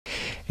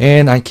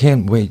And I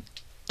can't wait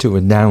to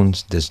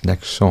announce this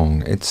next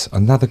song. It's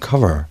another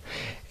cover.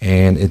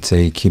 And it's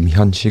a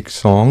김현식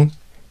song.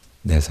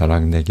 내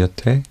사랑 내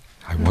곁에.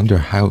 I wonder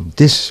how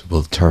this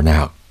will turn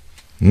out.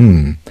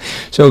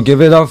 So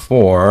give it up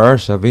for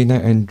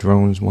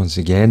사비나앤드론즈 once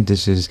again.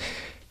 This is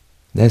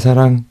내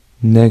사랑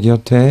내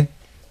곁에,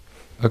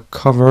 a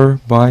cover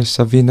by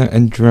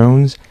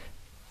사비나앤드론즈,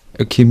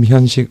 a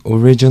김현식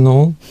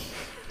original.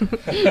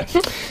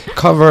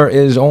 Cover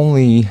is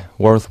only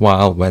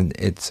worthwhile when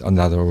it's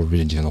another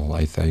original,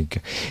 I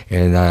think.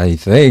 And I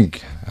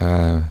think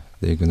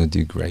they're gonna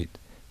do great.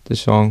 The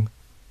song,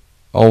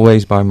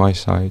 Always by My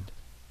Side.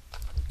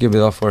 Give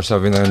it up for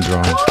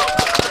사비나앤드론즈.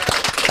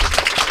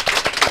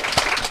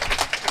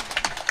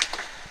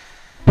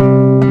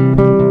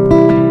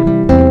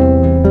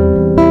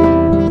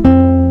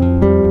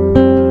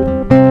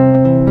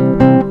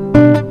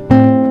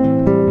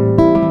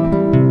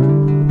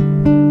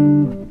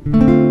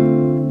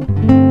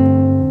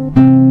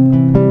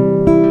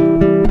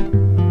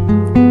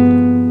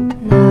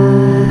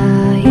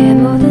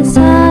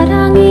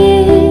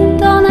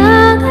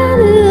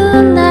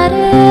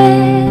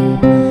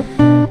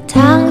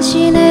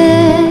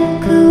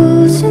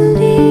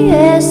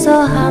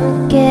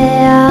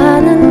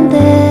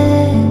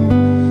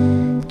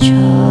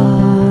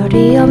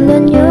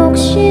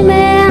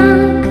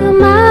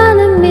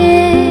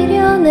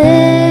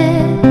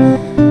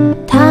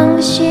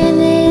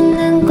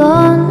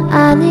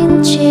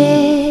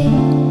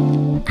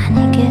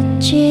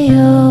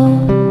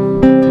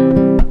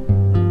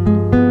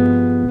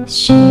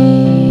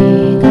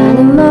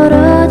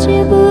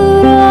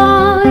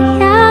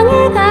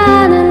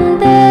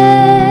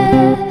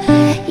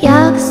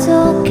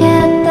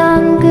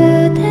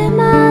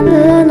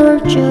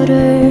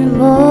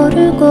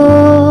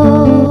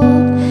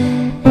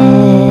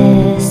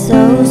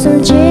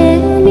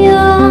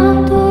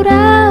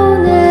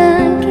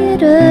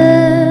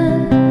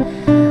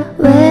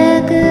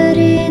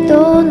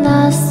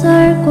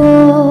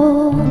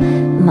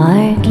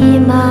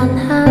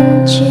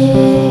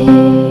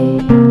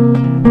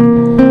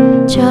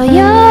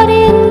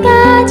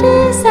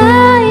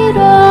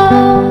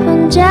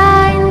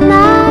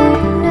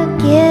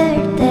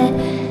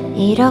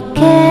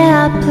 이렇게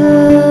아픈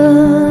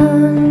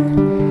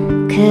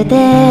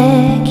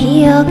그대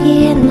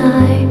기억이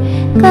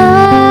날까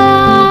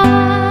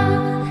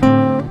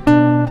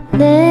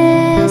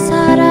내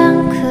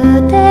사랑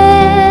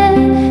그대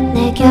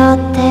내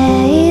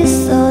곁에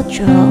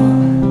있어줘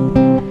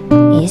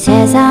이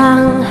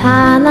세상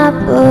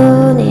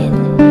하나뿐인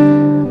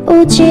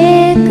오직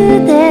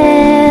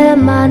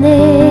그대만의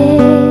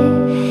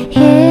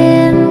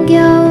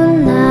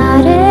힘겨운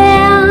날에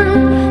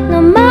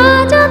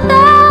너마저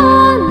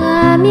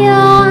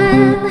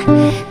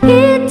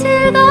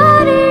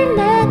비틀거릴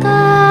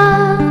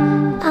내가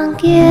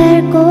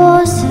안길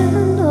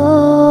곳은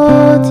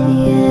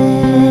어디에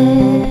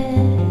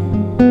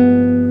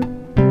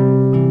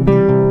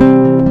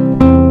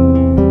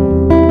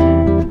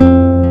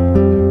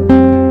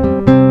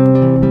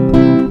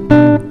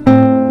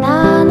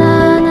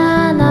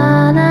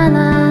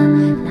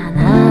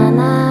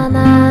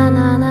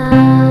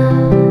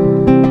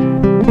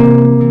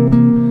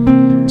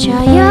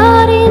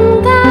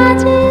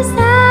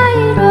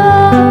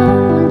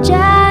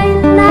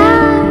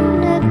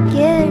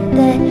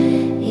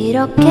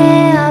이렇게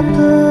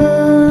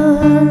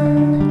아픈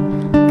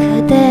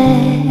그대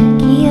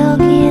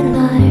기억이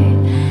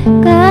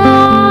날까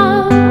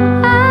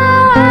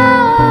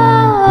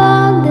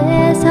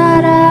내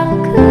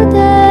사랑 그대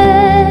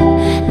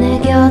내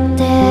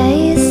곁에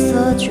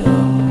있어줘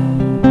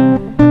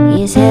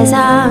이 세상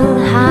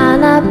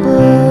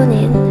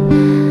하나뿐인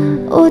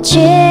오직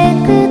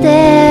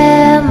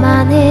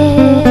그대만의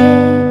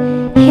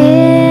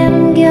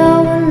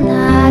힘겨운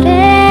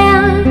날에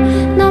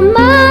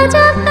너마저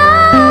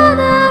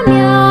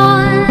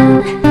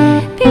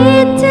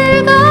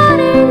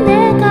비틀거릴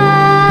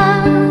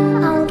내가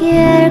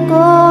안길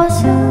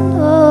곳은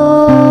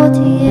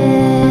어디에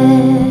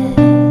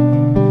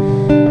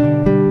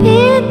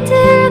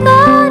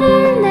비틀거릴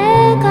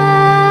내가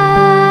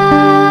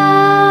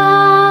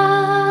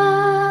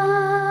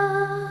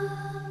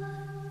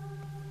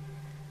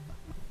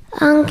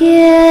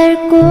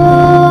안길 곳은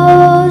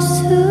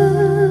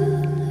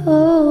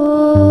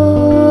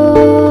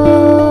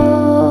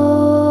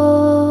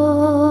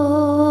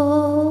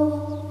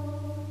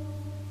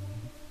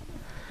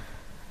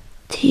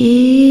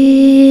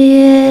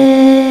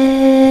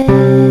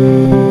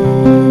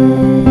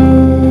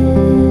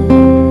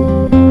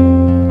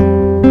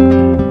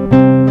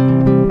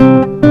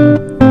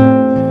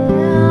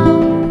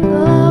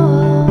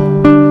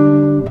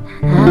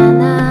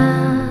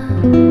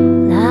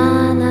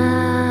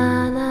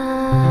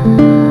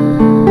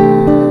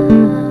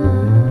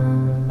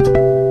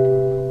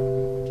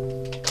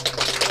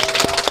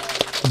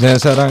내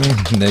사랑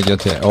내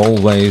곁에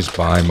always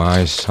by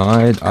my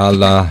side a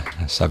la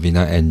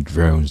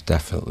사비나앤드론즈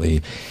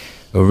definitely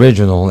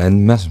original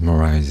and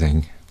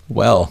mesmerizing.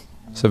 Well,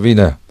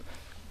 Savina,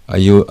 are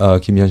you a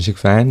김현식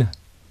fan?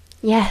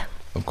 Yeah,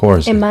 of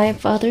course. And my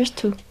father's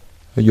too.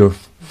 Your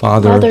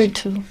father. Father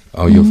too.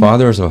 Oh, your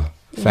father's a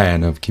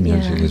fan of Kim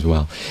Hyun-sik as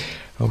well.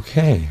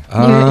 Okay.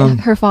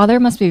 Her father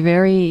must be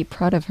very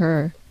proud of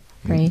her,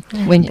 right?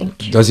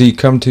 Thank you. Does he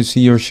come to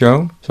see your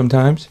show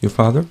sometimes, your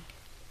father?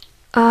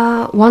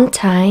 One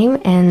time,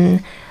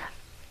 and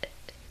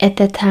at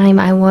that time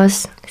I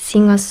was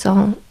singing this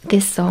song,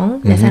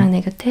 내 사랑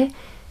내 곁에,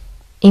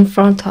 in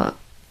front of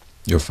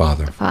Your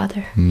father.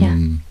 father. Yeah.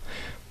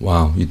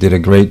 Wow, you did a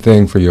great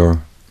thing for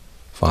your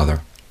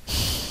father.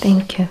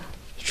 Thank you.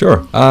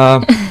 Sure.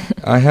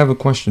 I have a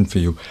question for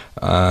you.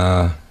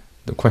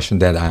 The question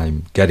that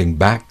I'm getting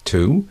back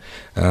to.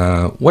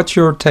 What's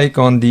your take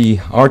on the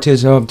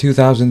artists of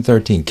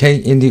 2013?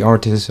 K-indie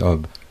artists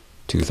of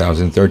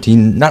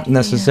 2013. Not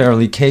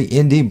necessarily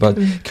K-indie, but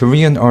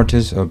Korean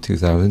artists of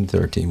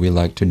 2013. We'd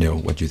like to know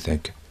what you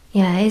think.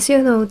 Yeah, as you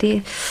know,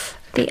 the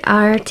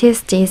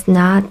artist is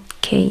not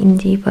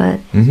K-indie, but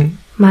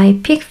my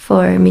pick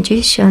for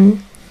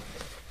musician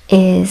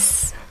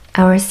is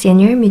our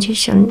senior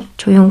musician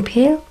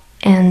조용필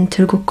and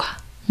들국화.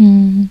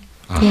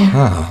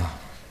 Aha.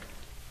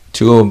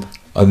 Two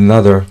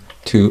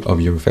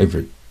of your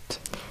favorite.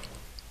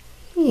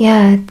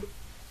 Yeah,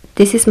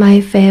 this is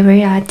my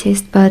favorite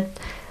artist, but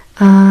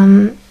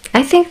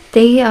I think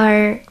they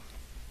are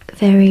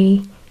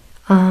very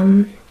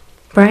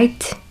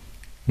bright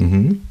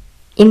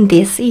in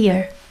this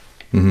year.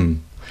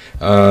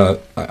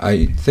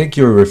 I think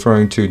you're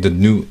referring to the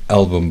new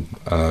album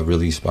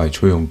released by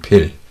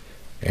조용필.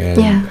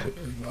 And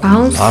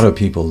a lot of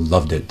people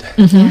loved it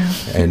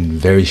and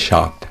very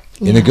shocked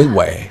in a good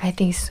way. I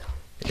think so.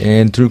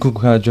 And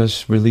들국화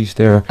just released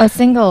their A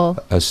single.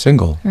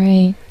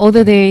 Right.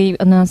 Although they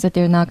announced that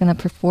they're not going to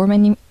perform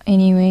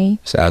anyway.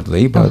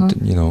 Sadly, but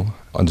you know,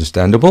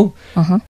 understandable.